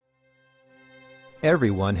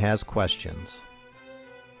Everyone has questions.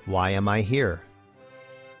 Why am I here?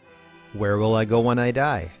 Where will I go when I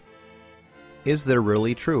die? Is there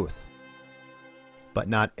really truth? But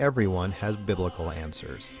not everyone has biblical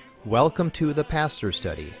answers. Welcome to The Pastor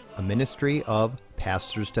Study, a ministry of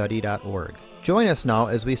pastorstudy.org. Join us now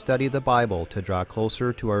as we study the Bible to draw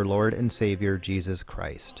closer to our Lord and Savior Jesus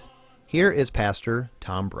Christ. Here is Pastor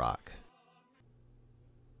Tom Brock.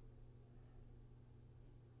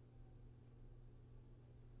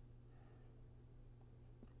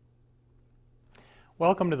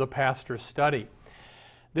 Welcome to the Pastor's Study.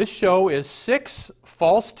 This show is 6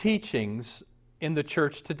 false teachings in the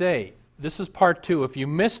church today. This is part 2. If you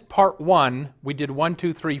missed part 1, we did 1,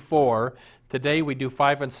 2, 3, 4. Today we do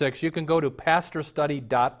 5 and 6. You can go to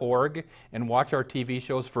pastorstudy.org and watch our TV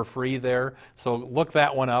shows for free there. So look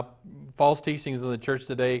that one up. False teachings in the church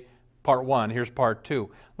today, part 1. Here's part 2.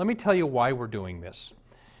 Let me tell you why we're doing this.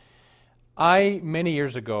 I, many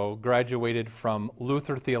years ago, graduated from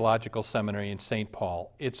Luther Theological Seminary in St.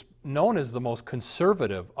 Paul. It's known as the most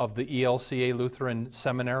conservative of the ELCA Lutheran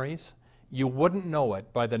seminaries. You wouldn't know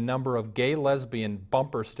it by the number of gay lesbian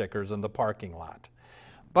bumper stickers in the parking lot.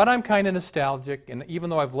 But I'm kind of nostalgic, and even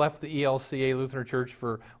though I've left the ELCA Lutheran Church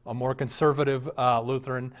for a more conservative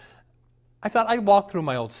Lutheran, I thought I'd walk through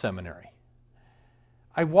my old seminary.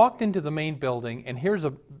 I walked into the main building, and here's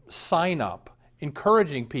a sign up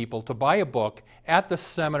encouraging people to buy a book at the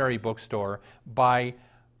seminary bookstore by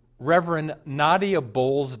Reverend Nadia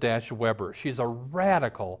Bowles-Weber. She's a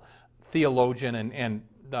radical theologian and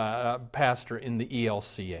pastor in the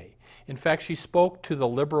ELCA. In fact, she spoke to the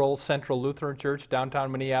liberal Central Lutheran Church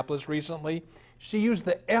downtown Minneapolis recently. She used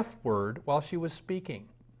the F word while she was speaking.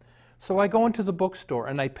 So I go into the bookstore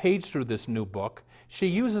and I page through this new book. She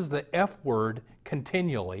uses the F word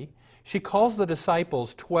continually. She calls the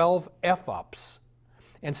disciples 12 F-ups.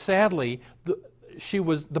 And sadly,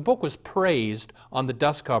 the book was praised on the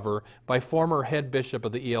dust cover by former head bishop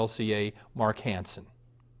of the ELCA, Mark Hansen.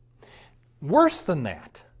 Worse than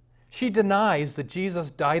that, she denies that Jesus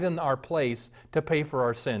died in our place to pay for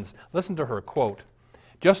our sins. Listen to her, quote,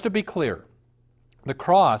 "Just to be clear, the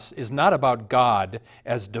cross is not about God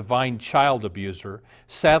as divine child abuser,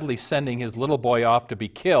 sadly sending his little boy off to be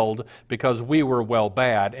killed because we were well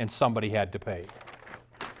bad and somebody had to pay."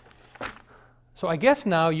 So I guess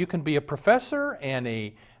now you can be a professor and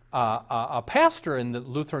a pastor in the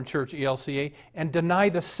Lutheran Church ELCA and deny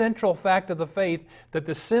the central fact of the faith that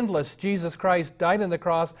the sinless Jesus Christ died on the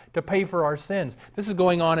cross to pay for our sins. This is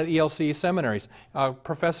going on at ELCA seminaries.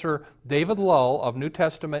 Professor David Lull of New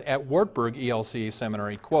Testament at Wartburg ELCA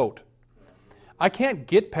Seminary, quote, "I can't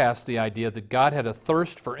get past the idea that God had a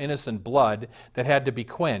thirst for innocent blood that had to be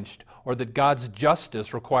quenched, or that God's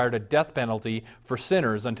justice required a death penalty for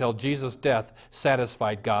sinners until Jesus' death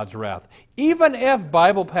satisfied God's wrath. Even if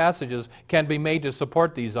Bible passages can be made to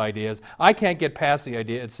support these ideas, I can't get past the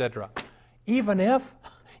idea, etc." Even if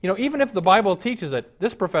the Bible teaches it,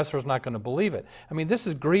 this professor is not going to believe it. I mean, this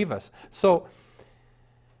is grievous. So,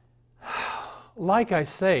 like I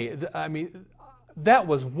say, that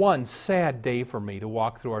was one sad day for me to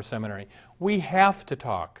walk through our seminary. We have to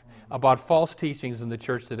talk about false teachings in the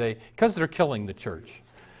church today because they're killing the church.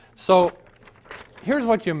 So here's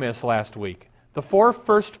what you missed last week. The 4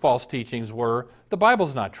 first false teachings were, the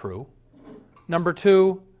Bible's not true. Number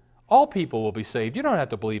 2, all people will be saved. You don't have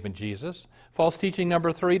to believe in Jesus. False teaching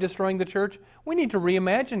number 3, destroying the church. We need to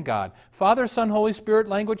reimagine God. Father, Son, Holy Spirit,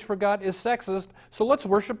 language for God is sexist, so let's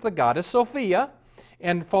worship the goddess Sophia.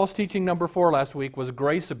 And false teaching number 4 last week was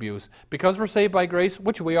grace abuse. Because we're saved by grace,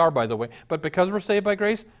 which we are, by the way, but because we're saved by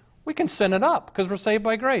grace, we can sin it up because we're saved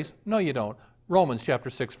by grace. No, you don't. Romans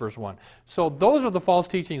chapter 6, verse 1. So those are the false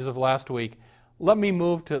teachings of last week. Let me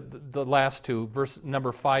move to the last 2, verse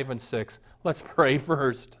number 5 and 6. Let's pray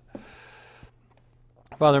first.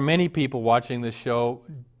 Father, many people watching this show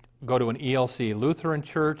go to an ELCA Lutheran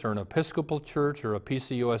church or an Episcopal church or a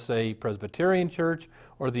PCUSA Presbyterian church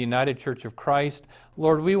or the United Church of Christ.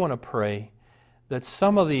 Lord, we want to pray that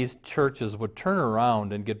some of these churches would turn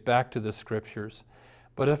around and get back to the Scriptures.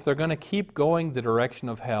 But if they're going to keep going the direction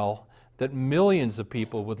of hell, that millions of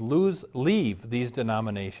people would leave these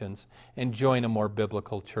denominations and join a more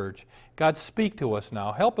biblical church. God, speak to us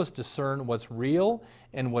now. Help us discern what's real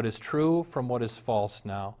and what is true from what is false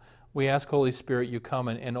now. We ask, Holy Spirit, you come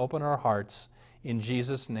and open our hearts. In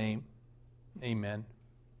Jesus' name, amen.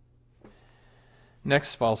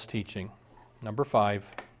 Next false teaching, number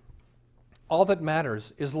 5. All that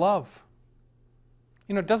matters is love.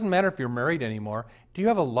 It doesn't matter if you're married anymore. Do you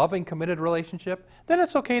have a loving, committed relationship? Then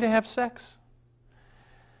it's okay to have sex.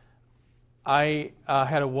 I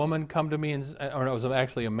had a woman come to me, or it was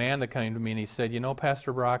actually a man that came to me, and he said,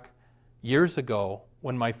 Pastor Brock, years ago,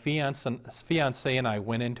 when my fiance and I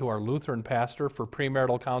went into our Lutheran pastor for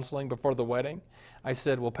premarital counseling before the wedding, I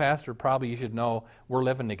said, well, Pastor, probably you should know we're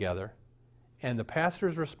living together. And the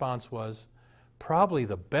pastor's response was, probably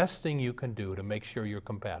the best thing you can do to make sure you're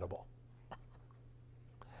compatible.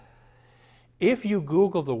 If you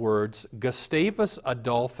Google the words Gustavus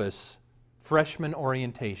Adolphus freshman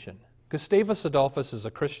orientation, Gustavus Adolphus is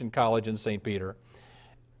a Christian college in St. Peter,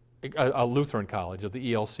 a Lutheran college of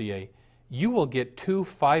the ELCA. You will get 2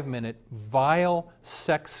 5-minute vile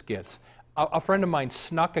sex skits. A friend of mine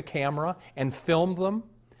snuck a camera and filmed them,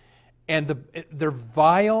 and they're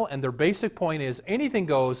vile, and their basic point is anything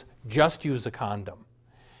goes, just use a condom.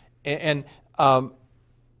 And a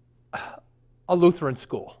Lutheran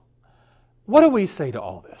school. What do we say to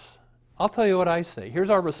all this? I'll tell you what I say. Here's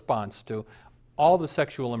our response to all the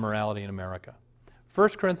sexual immorality in America. 1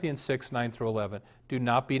 Corinthians 6, 9 through 11. Do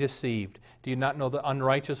not be deceived. Do you not know the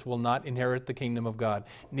unrighteous will not inherit the kingdom of God?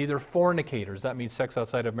 Neither fornicators, that means sex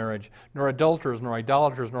outside of marriage, nor adulterers, nor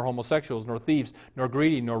idolaters, nor homosexuals, nor thieves, nor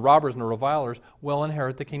greedy, nor robbers, nor revilers will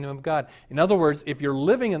inherit the kingdom of God. In other words, if you're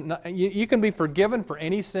living in, you can be forgiven for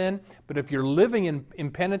any sin, but if you're living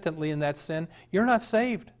impenitently in that sin, you're not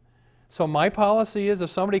saved. So my policy is if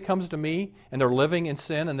somebody comes to me and they're living in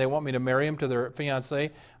sin and they want me to marry them to their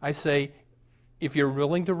fiancé, I say, if you're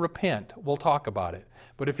willing to repent, we'll talk about it.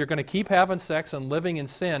 But if you're going to keep having sex and living in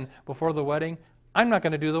sin before the wedding, I'm not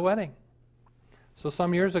going to do the wedding. So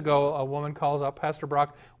some years ago, a woman calls up, Pastor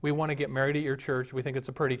Brock, we want to get married at your church. We think it's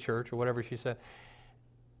a pretty church, or whatever she said.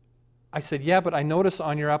 I said, yeah, but I notice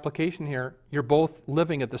on your application here, you're both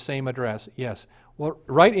living at the same address. Yes. Well,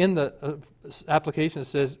 right in the application it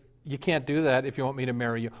says, you can't do that if you want me to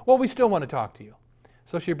marry you. Well, we still want to talk to you.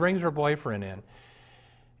 So she brings her boyfriend in.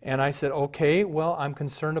 And I said, okay, well, I'm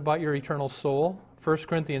concerned about your eternal soul. 1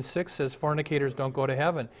 Corinthians 6 says fornicators don't go to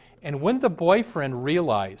heaven. And when the boyfriend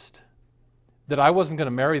realized that I wasn't going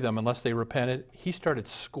to marry them unless they repented, he started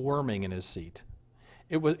squirming in his seat.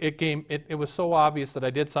 It was so obvious that I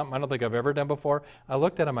did something I don't think I've ever done before. I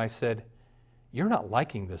looked at him, I said, you're not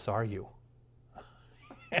liking this, are you?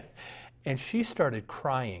 And she started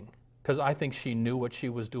crying because I think she knew what she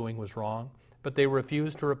was doing was wrong. But they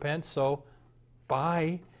refused to repent, so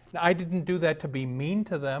bye. Now, I didn't do that to be mean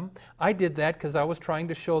to them. I did that because I was trying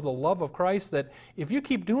to show the love of Christ that if you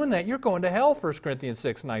keep doing that, you're going to hell, 1 Corinthians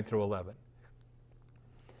 6, 9 through 11.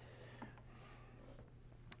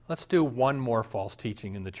 Let's do one more false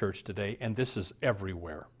teaching in the church today, and this is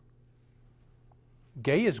everywhere.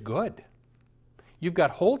 Gay is good. You've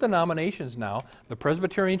got whole denominations now, the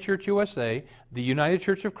Presbyterian Church USA, the United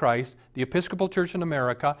Church of Christ, the Episcopal Church in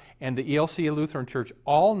America, and the ELCA Lutheran Church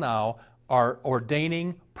all now are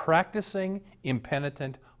ordaining, practicing,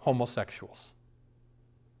 impenitent homosexuals.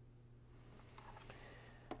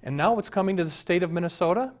 And now it's coming to the state of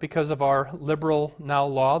Minnesota because of our liberal now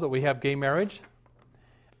law that we have gay marriage.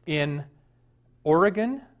 In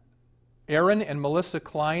Oregon, Aaron and Melissa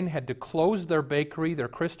Klein had to close their bakery. They're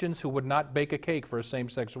Christians who would not bake a cake for a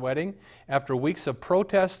same-sex wedding. After weeks of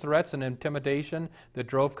protests, threats, and intimidation that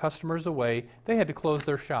drove customers away, they had to close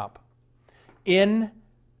their shop. In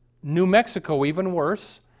New Mexico, even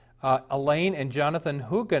worse, Elaine and Jonathan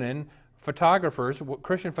Huguenin,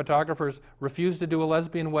 Christian photographers, refused to do a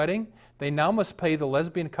lesbian wedding. They now must pay the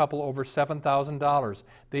lesbian couple over $7,000.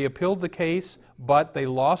 They appealed the case, but they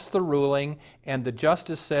lost the ruling, and the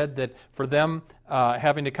justice said that for them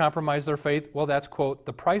having to compromise their faith, well, that's, quote,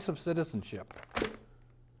 the price of citizenship.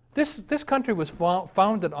 This country was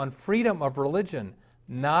founded on freedom of religion,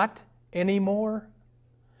 not anymore.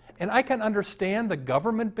 And I can understand the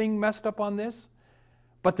government being messed up on this,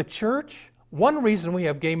 but the church, one reason we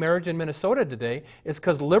have gay marriage in Minnesota today is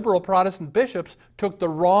because liberal Protestant bishops took the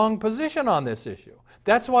wrong position on this issue.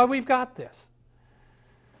 That's why we've got this.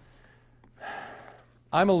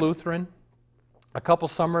 I'm a Lutheran. A couple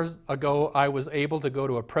summers ago, I was able to go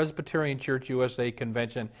to a Presbyterian Church USA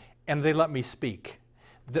convention, and they let me speak.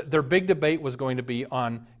 Their big debate was going to be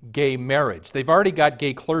on gay marriage. They've already got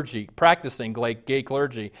gay clergy, practicing gay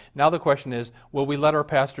clergy. Now the question is, will we let our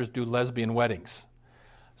pastors do lesbian weddings?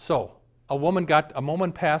 So, a woman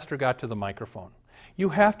pastor got to the microphone. You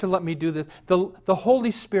have to let me do this. The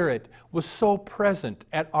Holy Spirit was so present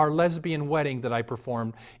at our lesbian wedding that I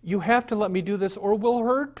performed. You have to let me do this or we'll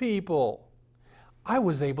hurt people. I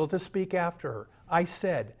was able to speak after her. I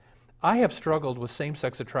said, I have struggled with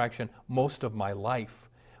same-sex attraction most of my life,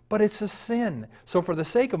 but it's a sin. So for the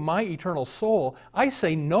sake of my eternal soul, I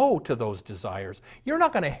say no to those desires. You're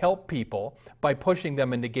not going to help people by pushing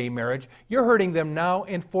them into gay marriage. You're hurting them now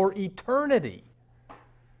and for eternity.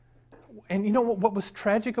 And you know what was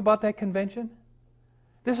tragic about that convention?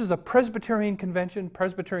 This is a Presbyterian convention,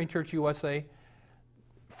 Presbyterian Church USA.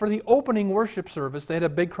 For the opening worship service, they had a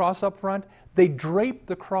big cross up front. They draped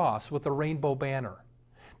the cross with a rainbow banner.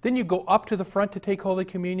 Then you go up to the front to take Holy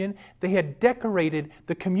Communion. They had decorated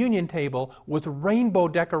the communion table with rainbow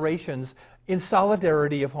decorations in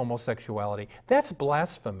solidarity of homosexuality. That's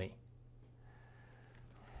blasphemy.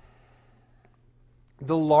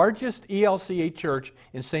 The largest ELCA church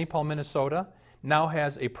in St. Paul, Minnesota, now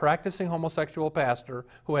has a practicing homosexual pastor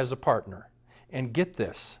who has a partner. And get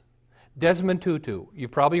this, Desmond Tutu,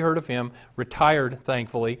 you've probably heard of him, retired,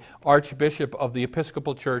 thankfully, Archbishop of the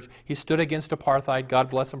Episcopal Church. He stood against apartheid, God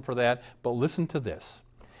bless him for that, but listen to this.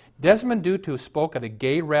 Desmond Tutu spoke at a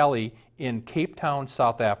gay rally in Cape Town,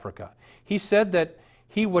 South Africa. He said that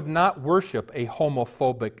he would not worship a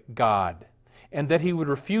homophobic God, and that he would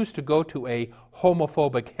refuse to go to a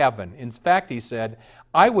homophobic heaven. In fact, he said,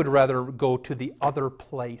 I would rather go to the other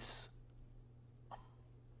place.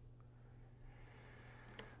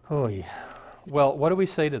 Oh, yeah. Well, what do we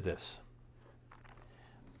say to this?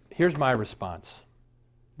 Here's my response.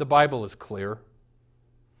 The Bible is clear.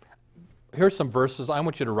 Here's some verses. I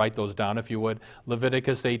want you to write those down if you would.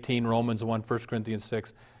 Leviticus 18, Romans 1, 1 Corinthians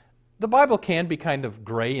 6. The Bible can be kind of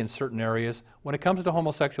gray in certain areas. When it comes to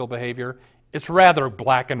homosexual behavior, it's rather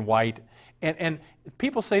black and white. And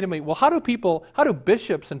people say to me, well, how do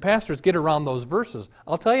bishops and pastors get around those verses?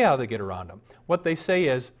 I'll tell you how they get around them. What they say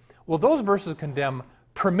is, well, those verses condemn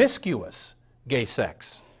promiscuous gay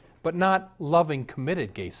sex, but not loving,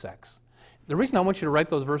 committed gay sex. The reason I want you to write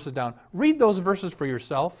those verses down, read those verses for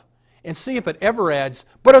yourself and see if it ever adds,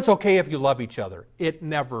 but it's okay if you love each other. It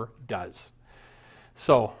never does.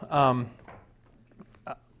 So,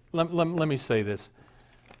 let me say this.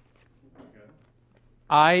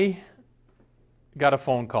 I got a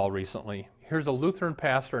phone call recently. Here's a Lutheran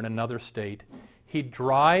pastor in another state. He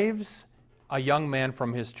drives a young man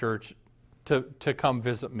from his church to come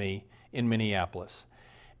visit me in Minneapolis.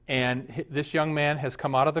 And this young man has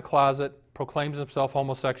come out of the closet, proclaims himself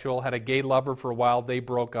homosexual, had a gay lover for a while, they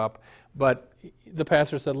broke up. But the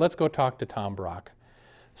pastor said, let's go talk to Tom Brock.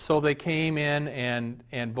 So they came in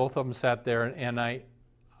and both of them sat there, and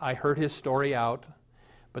I heard his story out.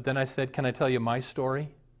 But then I said, can I tell you my story?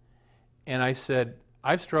 And I said,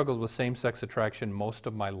 I've struggled with same-sex attraction most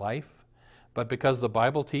of my life, but because the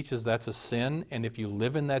Bible teaches that's a sin, and if you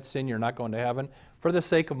live in that sin, you're not going to heaven, for the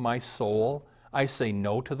sake of my soul, I say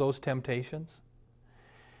no to those temptations.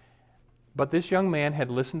 But this young man had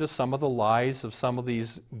listened to some of the lies of some of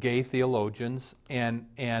these gay theologians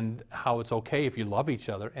and how it's okay if you love each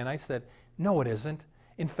other. And I said, no, it isn't.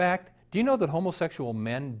 In fact, do you know that homosexual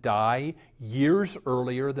men die years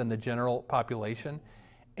earlier than the general population?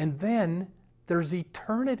 And then there's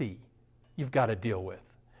eternity you've got to deal with.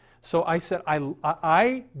 So I said,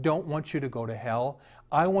 I don't want you to go to hell.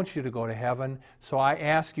 I want you to go to heaven. So I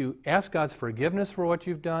ask you, ask God's forgiveness for what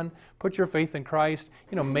you've done. Put your faith in Christ.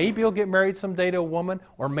 You know, maybe you'll get married someday to a woman,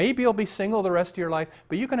 or maybe you'll be single the rest of your life,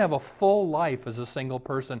 but you can have a full life as a single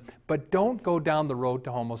person. But don't go down the road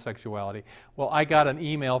to homosexuality. Well, I got an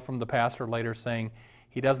email from the pastor later saying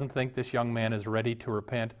he doesn't think this young man is ready to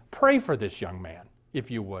repent. Pray for this young man,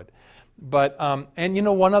 if you would. But, and you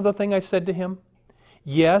know one other thing I said to him?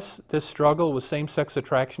 Yes, this struggle with same-sex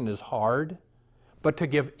attraction is hard, but to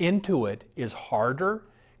give into it is harder,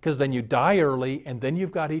 because then you die early and then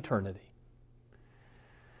you've got eternity.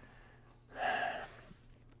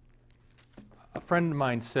 A friend of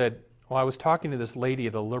mine said, well, I was talking to this lady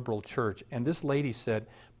at a liberal church, and this lady said,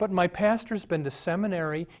 but my pastor's been to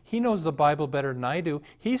seminary, he knows the Bible better than I do,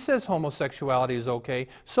 he says homosexuality is okay,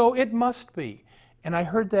 so it must be. And I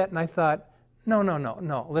heard that and I thought,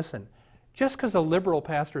 no, listen. Just because a liberal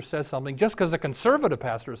pastor says something, just because a conservative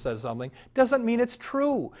pastor says something, doesn't mean it's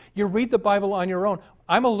true. You read the Bible on your own.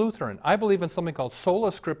 I'm a Lutheran. I believe in something called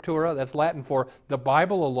sola scriptura, that's Latin for the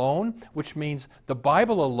Bible alone, which means the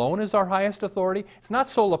Bible alone is our highest authority. It's not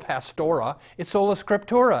sola pastora, it's sola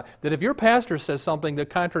scriptura, that if your pastor says something that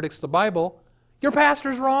contradicts the Bible, your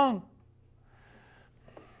pastor's wrong.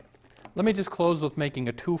 Let me just close with making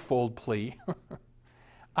a twofold plea.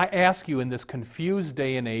 I ask you in this confused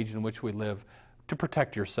day and age in which we live to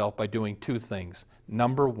protect yourself by doing two things.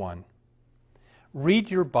 Number one, read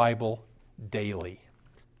your Bible daily.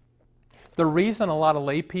 The reason a lot of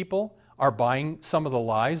lay people are buying some of the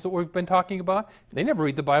lies that we've been talking about, they never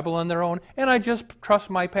read the Bible on their own, and I just trust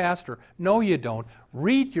my pastor. No, you don't.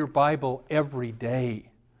 Read your Bible every day.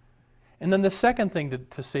 And then the second thing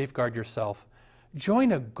to safeguard yourself,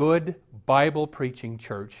 join a good Bible preaching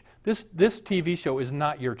church. This TV show is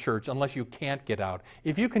not your church unless you can't get out.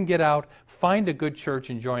 If you can get out, find a good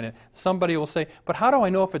church and join it. Somebody will say, but how do I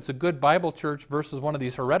know if it's a good Bible church versus one of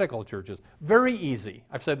these heretical churches? Very easy.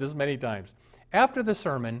 I've said this many times. After the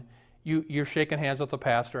sermon, you're shaking hands with the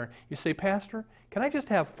pastor. You say, Pastor, can I just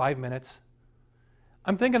have 5 minutes?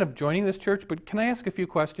 I'm thinking of joining this church, but can I ask a few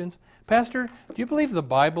questions? Pastor, do you believe the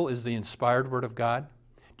Bible is the inspired Word of God?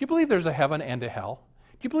 Do you believe there's a heaven and a hell?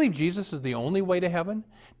 Do you believe Jesus is the only way to heaven?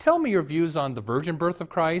 Tell me your views on the virgin birth of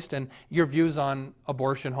Christ and your views on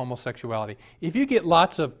abortion, homosexuality. If you get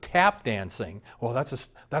lots of tap dancing, well,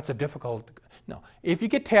 that's a difficult... No. If you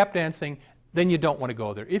get tap dancing, then you don't want to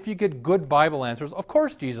go there. If you get good Bible answers, of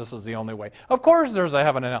course Jesus is the only way. Of course there's a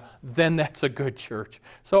heaven and hell. Then that's a good church.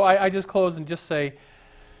 So I just close and just say,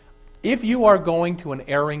 if you are going to an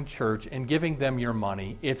erring church and giving them your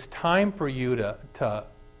money, it's time for you to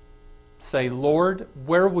say, Lord,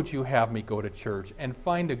 where would you have me go to church? And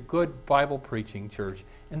find a good Bible preaching church,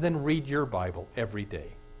 and then read your Bible every day.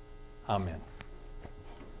 Amen.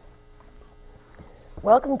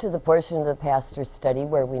 Welcome to the portion of the Pastor Study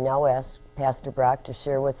where we now ask Pastor Brock to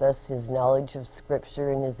share with us his knowledge of Scripture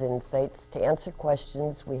and his insights to answer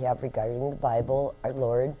questions we have regarding the Bible, our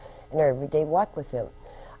Lord, and our everyday walk with Him.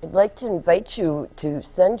 I'd like to invite you to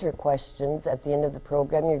send your questions. At the end of the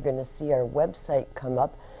program, you're going to see our website come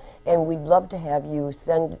up, and we'd love to have you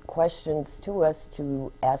send questions to us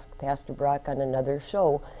to ask Pastor Brock on another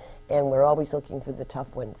show, and we're always looking for the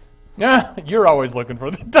tough ones. Yeah, you're always looking for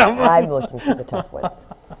the tough ones. I'm looking for the tough ones.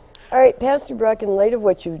 All right, Pastor Brock, in light of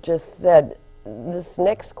what you just said, this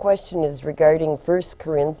next question is regarding 1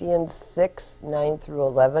 Corinthians 6, 9 through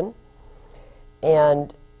 11.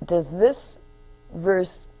 And does these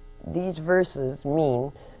verses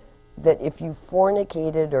mean that if you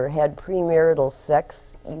fornicated or had premarital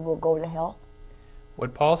sex, you will go to hell?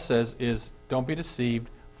 What Paul says is, don't be deceived.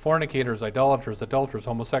 Fornicators, idolaters, adulterers,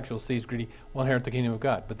 homosexuals, thieves, greedy will inherit the kingdom of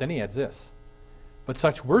God. But then he adds this. But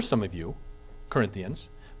such were some of you, Corinthians,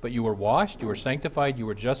 but you were washed, you were sanctified, you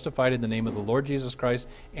were justified in the name of the Lord Jesus Christ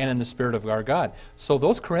and in the Spirit of our God. So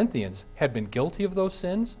those Corinthians had been guilty of those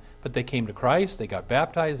sins, but they came to Christ, they got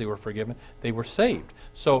baptized, they were forgiven, they were saved.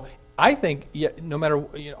 So I think no matter,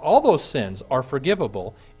 all those sins are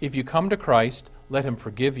forgivable if you come to Christ, let Him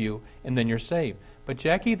forgive you, and then you're saved. But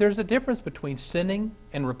Jackie, there's a difference between sinning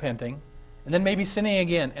and repenting, and then maybe sinning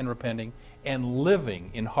again and repenting, and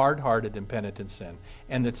living in hard-hearted and penitent sin.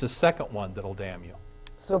 And it's the second one that'll damn you.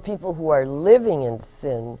 So people who are living in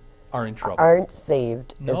sin Are in trouble. aren't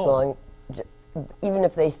saved No. as long, even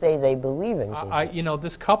if they say they believe in Jesus.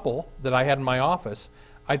 This couple that I had in my office,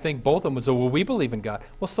 I think both of them would say, well, we believe in God.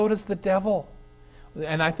 Well, so does the devil.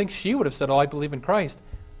 And I think she would have said, oh, I believe in Christ.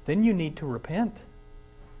 Then you need to repent.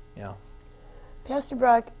 Yeah. Pastor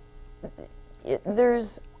Brock,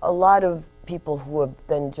 there's a lot of people who have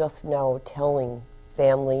been just now telling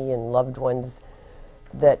family and loved ones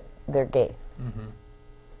that they're gay. Mm-hmm.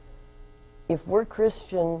 If we're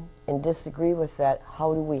Christian and disagree with that,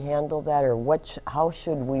 how do we handle that, or how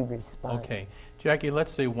should we respond? Okay. Jackie,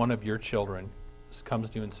 let's say one of your children comes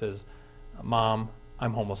to you and says, Mom,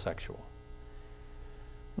 I'm homosexual.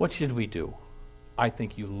 What should we do? I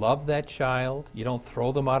think you love that child. You don't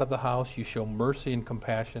throw them out of the house. You show mercy and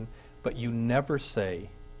compassion, but you never say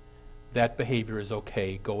that behavior is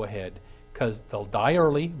okay, go ahead, because they'll die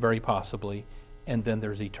early, very possibly, and then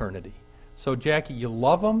there's eternity. So, Jackie, you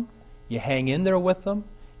love them. You hang in there with them.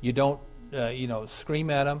 You don't, scream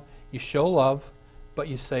at them. You show love, but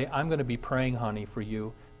you say, I'm going to be praying, honey, for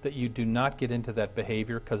you, that you do not get into that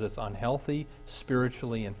behavior because it's unhealthy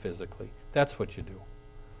spiritually and physically. That's what you do.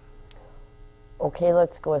 Okay,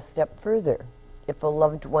 let's go a step further. If a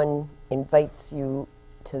loved one invites you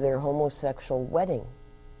to their homosexual wedding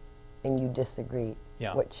and you disagree,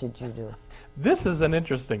 what should you do? This is an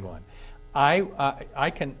interesting one. I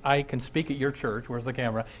can speak at your church. Where's the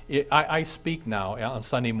camera? I speak now on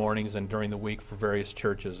Sunday mornings and during the week for various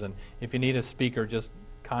churches. And if you need a speaker, just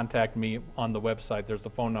contact me on the website. There's the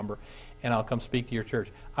phone number, and I'll come speak to your church.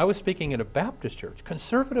 I was speaking at a Baptist church,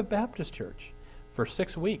 conservative Baptist church, for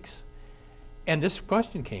 6 weeks. And this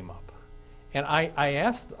question came up. And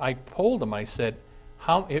I polled them, I said,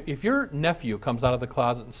 if your nephew comes out of the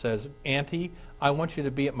closet and says, Auntie, I want you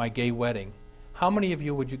to be at my gay wedding, how many of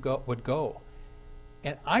you would go?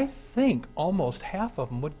 And I think almost half of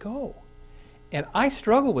them would go. And I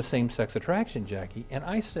struggle with same-sex attraction, Jackie, and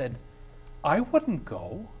I said, I wouldn't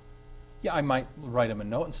go. Yeah, I might write him a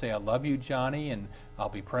note and say, I love you, Johnny, and I'll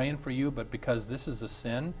be praying for you, but because this is a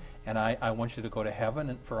sin, and I want you to go to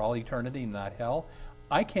heaven for all eternity, not hell,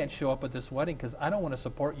 I can't show up at this wedding because I don't want to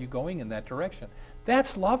support you going in that direction.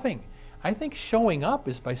 That's loving. I think showing up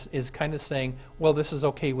is kind of saying, well, this is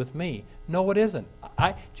okay with me. No, it isn't.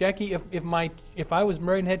 Jackie, if I was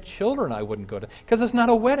married and had children, I wouldn't go to, because it's not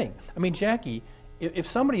a wedding. I mean, Jackie, if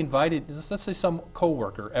somebody invited, let's say some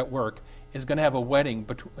coworker at work is going to have a wedding,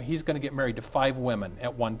 but he's going to get married to 5 women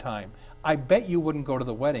at one time, I bet you wouldn't go to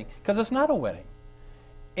the wedding because it's not a wedding.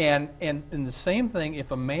 And the same thing,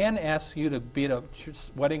 if a man asks you to be at a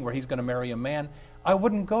wedding where he's going to marry a man, I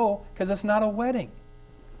wouldn't go because it's not a wedding.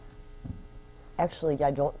 Actually, I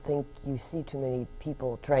don't think you see too many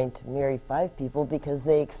people trying to marry 5 people because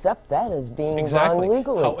they accept that as being wrong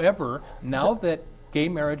legally. However, now that gay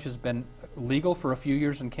marriage has been legal for a few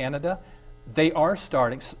years in Canada, the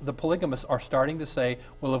polygamists are starting to say,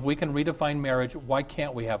 well, if we can redefine marriage, why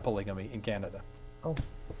can't we have polygamy in Canada? Oh,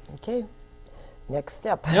 okay. Next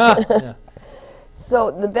step. Yeah. So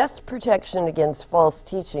the best protection against false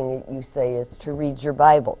teaching, you say, is to read your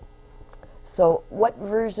Bible. So what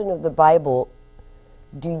version of the Bible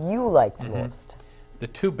do you like the most? The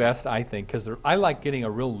 2 best, I think, because I like getting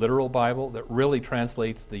a real literal Bible that really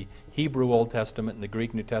translates the Hebrew Old Testament and the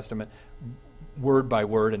Greek New Testament word by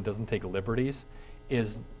word and doesn't take liberties,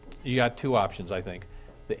 is you got 2 options, I think.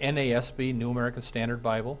 The NASB, New American Standard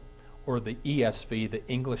Bible, or the ESV, the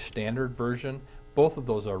English Standard Version. Both of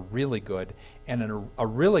those are really good. And a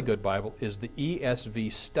really good Bible is the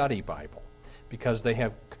ESV Study Bible, because they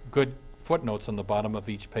have good footnotes on the bottom of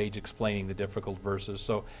each page explaining the difficult verses.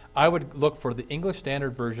 So I would look for the English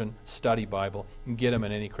Standard Version Study Bible and get them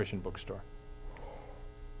in any Christian bookstore.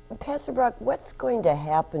 Pastor Brock, what's going to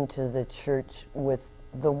happen to the church with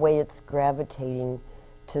the way it's gravitating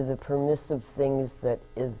to the permissive things that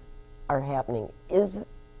are happening? Is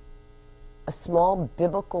a small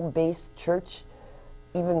biblical-based church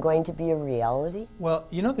even going to be a reality? Well,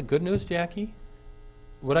 you know the good news, Jackie?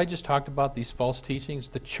 What I just talked about, these false teachings,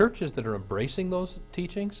 the churches that are embracing those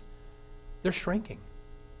teachings, they're shrinking.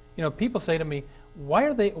 You know, people say to me, why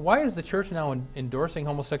is the church now endorsing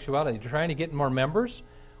homosexuality? They're trying to get more members?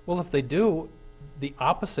 Well, if they do, the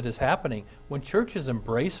opposite is happening. When churches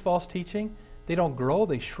embrace false teaching, they don't grow,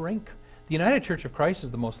 they shrink. The United Church of Christ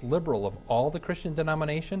is the most liberal of all the Christian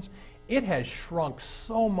denominations. It has shrunk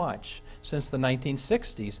so much since the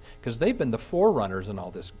 1960s because they've been the forerunners in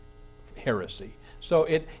all this heresy. So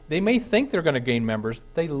they may think they're going to gain members.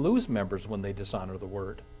 They lose members when they dishonor the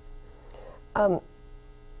word.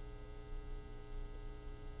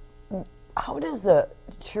 How does a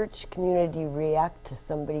church community react to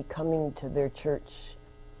somebody coming to their church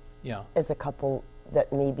as a couple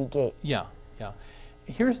that may be gay? Yeah.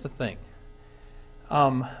 Here's the thing.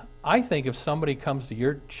 I think if somebody comes to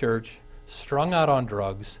your church strung out on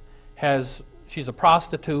drugs, she's a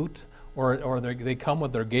prostitute, or they come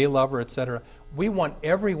with their gay lover, etc., we want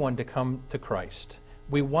everyone to come to Christ.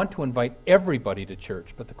 We want to invite everybody to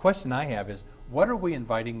church. But the question I have is, what are we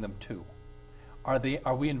inviting them to?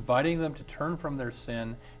 Are we inviting them to turn from their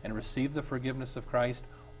sin and receive the forgiveness of Christ?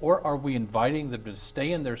 Or are we inviting them to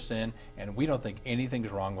stay in their sin and we don't think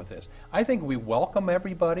anything's wrong with this? I think we welcome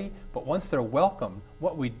everybody, but once they're welcomed,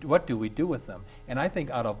 what do we do with them? And I think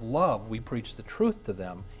out of love, we preach the truth to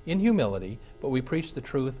them in humility, but we preach the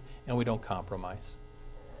truth and we don't compromise.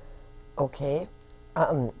 Okay.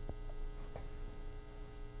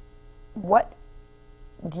 What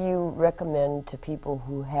do you recommend to people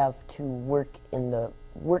who have to work in the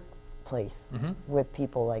workplace with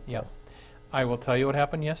people like this? I will tell you what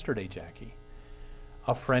happened yesterday, Jackie.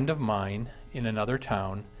 A friend of mine in another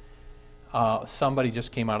town, somebody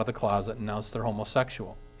just came out of the closet and announced they're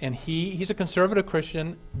homosexual. And he's a conservative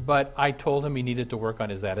Christian, but I told him he needed to work on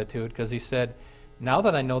his attitude because he said, now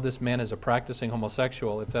that I know this man is a practicing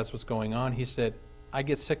homosexual, if that's what's going on, he said, I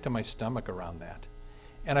get sick to my stomach around that.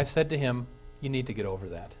 And I said to him, you need to get over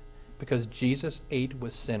that because Jesus ate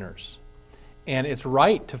with sinners. And it's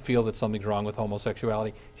right to feel that something's wrong with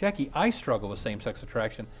homosexuality. Jackie, I struggle with same-sex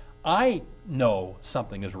attraction. I know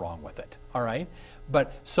something is wrong with it, all right?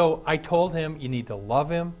 But so I told him, you need to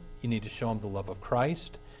love him. You need to show him the love of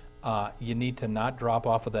Christ. You need to not drop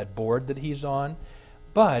off of that board that he's on.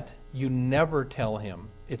 But you never tell him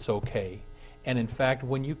it's okay. And in fact,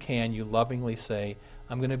 when you can, you lovingly say,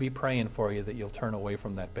 I'm going to be praying for you that you'll turn away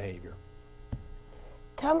from that behavior.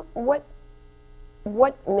 Tom, what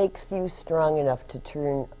makes you strong enough to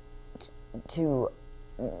turn to,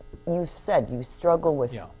 you said you struggle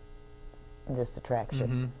with this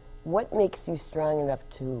attraction. What makes you strong enough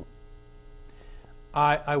to?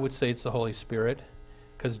 I would say it's the Holy Spirit,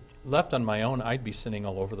 because left on my own, I'd be sinning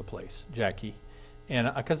all over the place, Jackie. And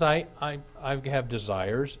because I have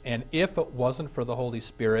desires, and if it wasn't for the Holy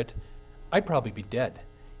Spirit, I'd probably be dead.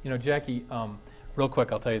 You know, Jackie, real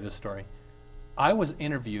quick, I'll tell you this story. I was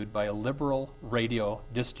interviewed by a liberal radio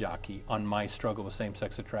disc jockey on my struggle with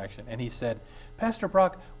same-sex attraction, and he said, Pastor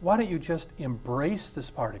Brock, why don't you just embrace this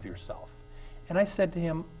part of yourself? And I said to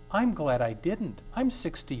him, I'm glad I didn't. I'm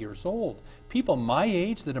 60 years old. People my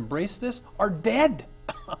age that embrace this are dead.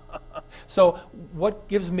 So what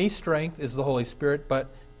gives me strength is the Holy Spirit, but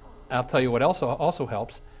I'll tell you what also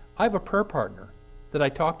helps. I have a prayer partner that I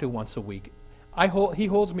talk to once a week. He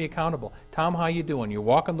holds me accountable. Tom, how you doing? You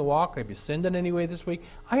walking the walk? Have you sinned in any way this week?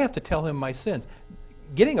 I have to tell him my sins.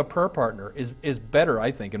 Getting a prayer partner is better,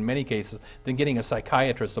 I think, in many cases, than getting a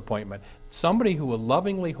psychiatrist appointment. Somebody who will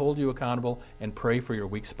lovingly hold you accountable and pray for your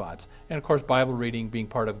weak spots. And, of course, Bible reading being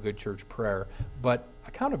part of good church prayer. But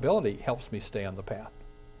accountability helps me stay on the path.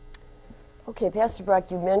 Okay, Pastor Brock,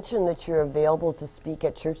 you mentioned that you're available to speak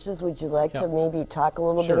at churches. Would you like to maybe talk a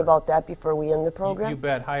little bit about that before we end the program? You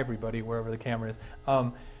bet. Hi, everybody, wherever the camera is.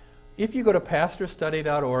 If you go to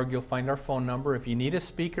pastorstudy.org, you'll find our phone number. If you need a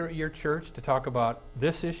speaker at your church to talk about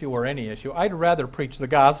this issue or any issue, I'd rather preach the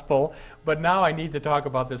gospel, but now I need to talk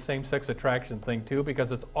about this same-sex attraction thing too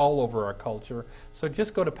because it's all over our culture. So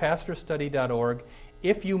just go to pastorstudy.org.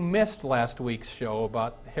 If you missed last week's show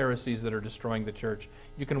about heresies that are destroying the church,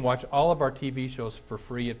 you can watch all of our TV shows for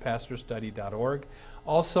free at pastorstudy.org.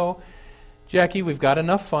 Also, Jackie, we've got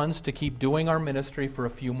enough funds to keep doing our ministry for a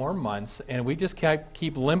few more months, and we just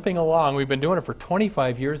keep limping along. We've been doing it for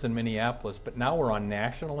 25 years in Minneapolis, but now we're on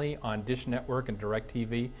nationally on Dish Network and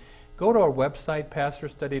DirecTV. Go to our website,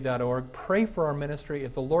 pastorstudy.org. Pray for our ministry.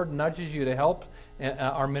 If the Lord nudges you to help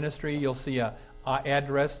our ministry, you'll see a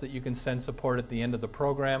address that you can send support at the end of the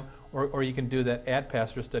program, or you can do that at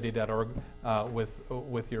pastorstudy.org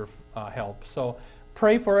with your help. So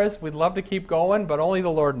pray for us. We'd love to keep going, but only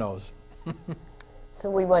the Lord knows.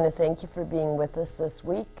 So we want to thank you for being with us this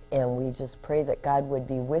week, and we just pray that God would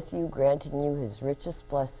be with you, granting you his richest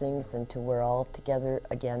blessings until we're all together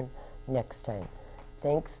again next time.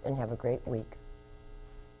 Thanks, and have a great week.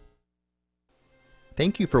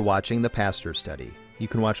 Thank you for watching The Pastor Study. You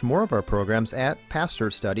can watch more of our programs at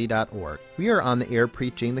pastorstudy.org. We are on the air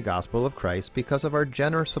preaching the gospel of Christ because of our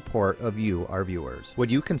generous support of you, our viewers.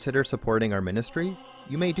 Would you consider supporting our ministry?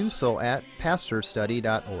 You may do so at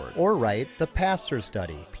pastorstudy.org or write The Pastor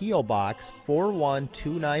Study, P.O. Box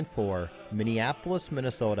 41294, Minneapolis,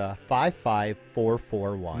 Minnesota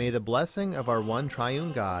 55441. May the blessing of our one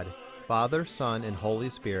triune God, Father, Son, and Holy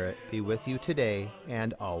Spirit be with you today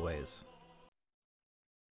and always.